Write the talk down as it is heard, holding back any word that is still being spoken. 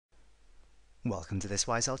Welcome to this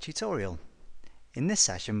YSL tutorial. In this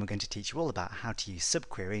session we're going to teach you all about how to use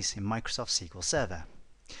subqueries in Microsoft SQL Server.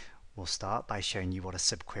 We'll start by showing you what a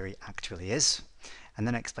subquery actually is, and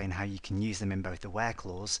then explain how you can use them in both the where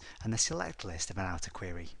clause and the select list of an outer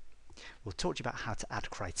query. We'll talk to you about how to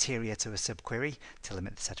add criteria to a subquery to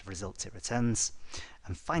limit the set of results it returns,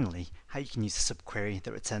 and finally how you can use a subquery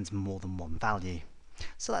that returns more than one value.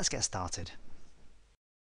 So let's get started.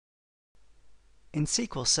 In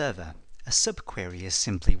SQL Server, a subquery is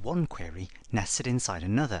simply one query nested inside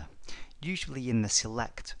another, usually in the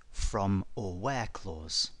select, from, or where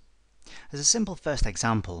clause. As a simple first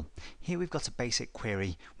example, here we've got a basic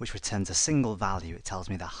query which returns a single value. It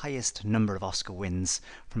tells me the highest number of Oscar wins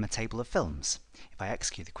from a table of films. If I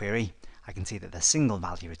execute the query, I can see that the single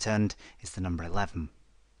value returned is the number 11.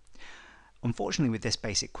 Unfortunately, with this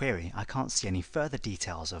basic query, I can't see any further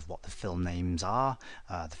details of what the film names are,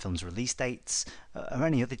 the film's release dates, or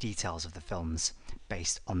any other details of the films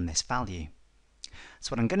based on this value. So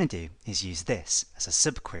what I'm going to do is use this as a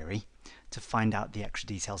subquery to find out the extra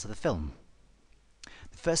details of the film.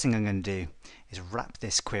 The first thing I'm going to do is wrap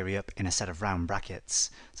this query up in a set of round brackets.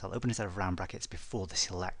 So I'll open a set of round brackets before the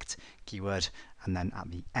select keyword and then at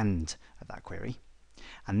the end of that query.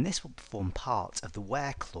 And this will form part of the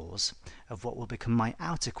where clause of what will become my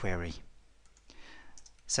outer query.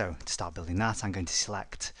 So to start building that, I'm going to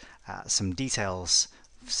select some details,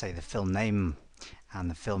 say the film name and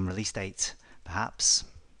the film release date, perhaps,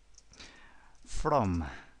 from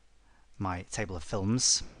my table of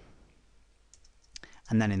films.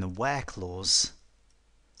 And then in the where clause,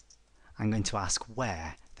 I'm going to ask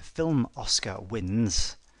where the film Oscar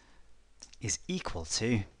wins is equal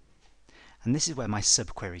to, and this is where my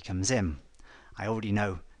subquery comes in. I already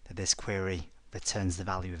know that this query returns the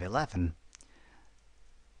value of 11,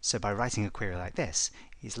 so by writing a query like this,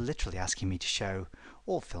 it's literally asking me to show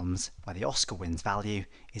all films where the Oscar wins value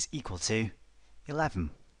is equal to 11.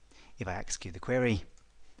 If I execute the query,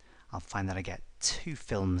 I'll find that I get 2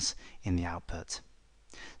 films in the output.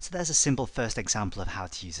 So there's a simple first example of how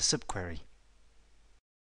to use a subquery.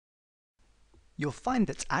 You'll find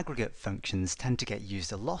that aggregate functions tend to get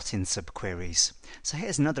used a lot in subqueries. So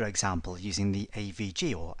here's another example using the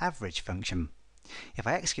AVG or average function. If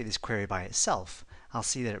I execute this query by itself, I'll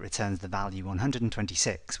see that it returns the value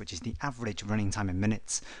 126, which is the average running time in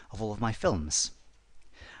minutes of all of my films.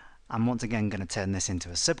 I'm once again going to turn this into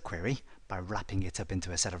a subquery by wrapping it up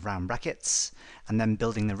into a set of round brackets and then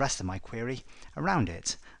building the rest of my query around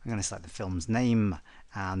it. I'm going to select the film's name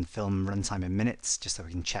and film runtime in minutes just so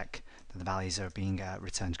we can check that the values are being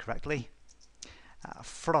returned correctly.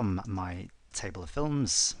 From my table of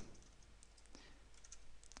films,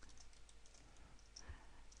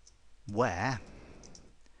 where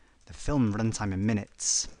the film runtime in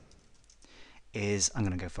minutes is, I'm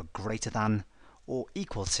going to go for greater than or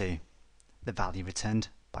equal to the value returned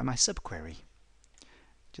by my subquery.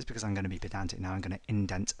 Just because I'm going to be pedantic now, I'm going to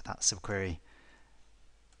indent that subquery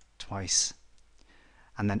twice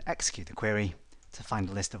and then execute the query to find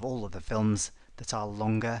a list of all of the films that are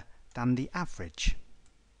longer than the average.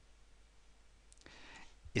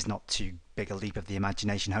 Is not too big a leap of the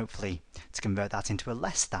imagination, hopefully, to convert that into a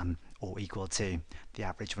less than or equal to the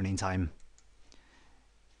average running time.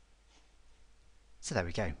 So there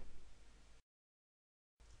we go.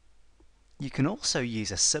 You can also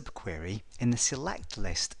use a subquery in the select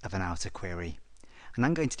list of an outer query, and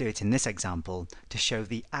I'm going to do it in this example to show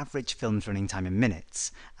the average film's running time in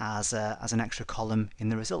minutes as an extra column in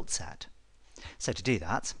the results set. So to do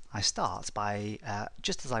that, I start by,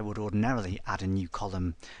 just as I would ordinarily add a new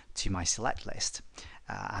column to my select list,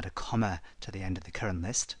 add a comma to the end of the current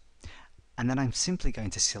list, and then I'm simply going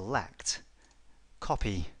to select,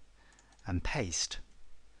 copy and paste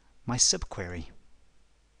my subquery.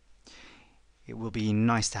 It will be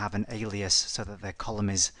nice to have an alias so that the column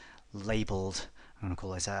is labelled. I'm going to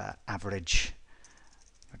call it average,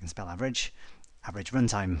 if I can spell average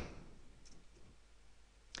runtime.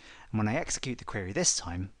 And when I execute the query this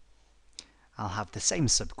time, I'll have the same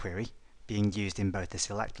subquery being used in both the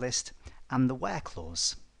select list and the where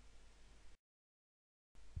clause.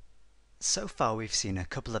 So far we've seen a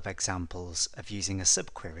couple of examples of using a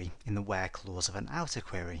subquery in the where clause of an outer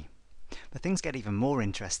query. But things get even more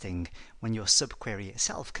interesting when your subquery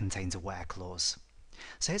itself contains a where clause.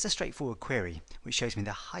 So here's a straightforward query which shows me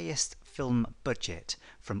the highest film budget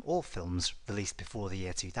from all films released before the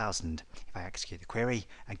year 2000. If I execute the query,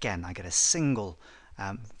 again I get a single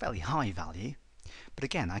fairly high value, but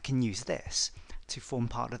again I can use this to form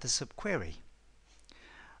part of the subquery.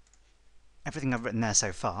 Everything I've written there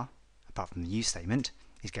so far, apart from the use statement,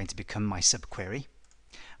 is going to become my subquery.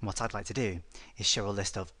 And what I'd like to do is show a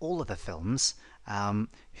list of all of the films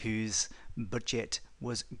whose budget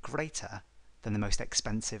was greater than the most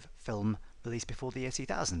expensive film released before the year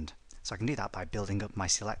 2000. So I can do that by building up my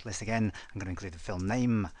select list again. I'm going to include the film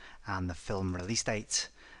name and the film release date,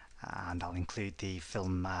 and I'll include the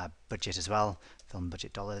film budget as well, film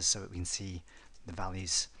budget dollars, so that we can see the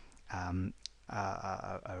values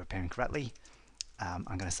are appearing correctly. I'm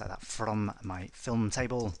going to set that from my film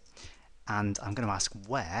table, and I'm going to ask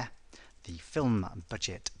where the film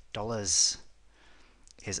budget dollars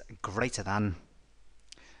is greater than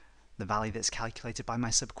the value that's calculated by my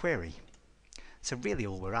subquery. So really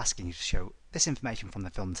all we're asking is to show this information from the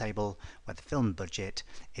film table where the film budget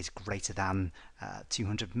is greater than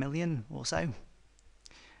 200 million or so.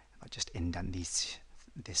 If I just indent this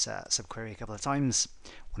subquery a couple of times,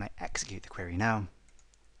 when I execute the query now,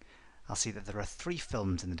 I'll see that there are 3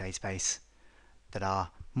 films in the database that are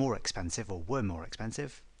more expensive, or were more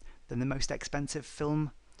expensive, than the most expensive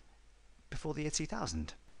film before the year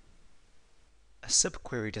 2000. A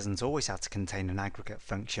subquery doesn't always have to contain an aggregate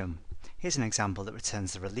function. Here's an example that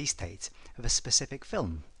returns the release date of a specific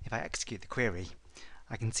film. If I execute the query,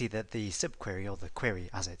 I can see that the subquery, or the query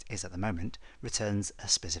as it is at the moment, returns a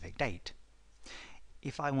specific date.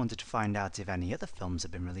 If I wanted to find out if any other films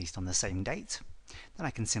have been released on the same date, then I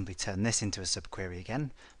can simply turn this into a subquery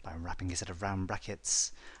again by wrapping a set of round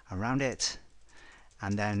brackets around it,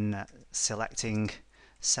 and then selecting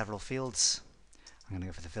several fields. I'm going to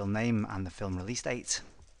go for the film name and the film release date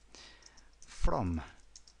from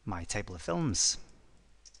my table of films,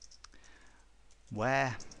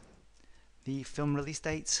 where the film release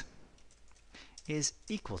date is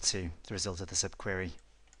equal to the result of the subquery.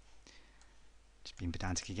 Just being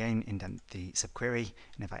pedantic again, indent the subquery,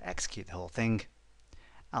 and if I execute the whole thing,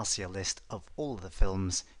 I'll see a list of all of the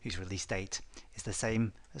films whose release date is the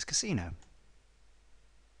same as Casino.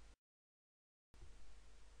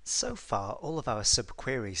 So far, all of our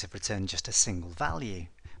subqueries have returned just a single value,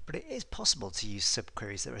 but it is possible to use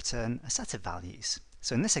subqueries that return a set of values.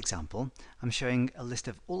 So in this example, I'm showing a list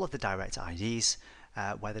of all of the director IDs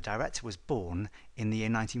where the director was born in the year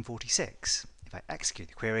 1946. If I execute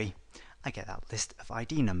the query, I get that list of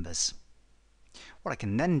ID numbers. What I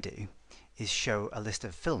can then do is show a list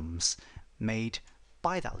of films made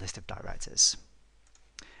by that list of directors.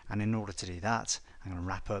 And in order to do that, I'm going to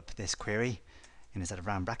wrap up this query in a set of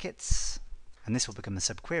round brackets, and this will become the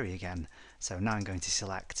subquery again. So now I'm going to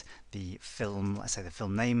select the film, let's say the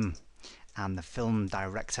film name, and the film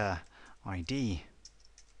director ID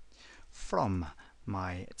from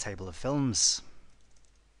my table of films,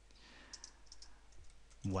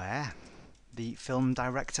 where the film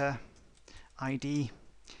director ID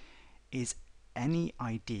is any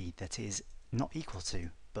ID that is not equal to,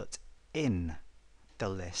 but in the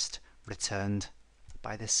list returned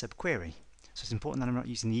by this subquery. So it's important that I'm not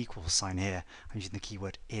using the equals sign here, I'm using the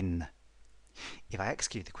keyword in. If I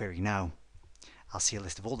execute the query now, I'll see a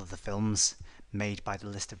list of all of the films made by the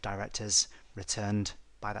list of directors returned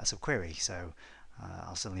by that subquery. So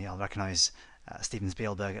I'll recognise Steven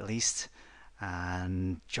Spielberg at least,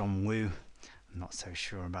 and John Woo. I'm not so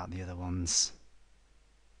sure about the other ones.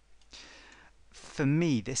 For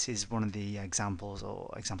me, this is one of the examples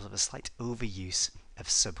of a slight overuse of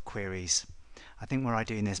subqueries. I think were I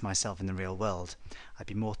doing this myself in the real world, I'd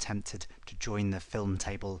be more tempted to join the film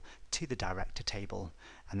table to the director table,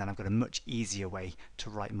 and then I've got a much easier way to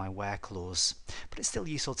write my where clause. But it's still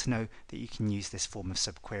useful to know that you can use this form of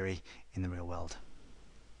subquery in the real world.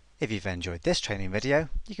 If you've enjoyed this training video,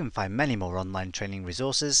 you can find many more online training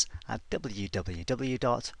resources at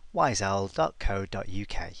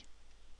www.wiseowl.co.uk.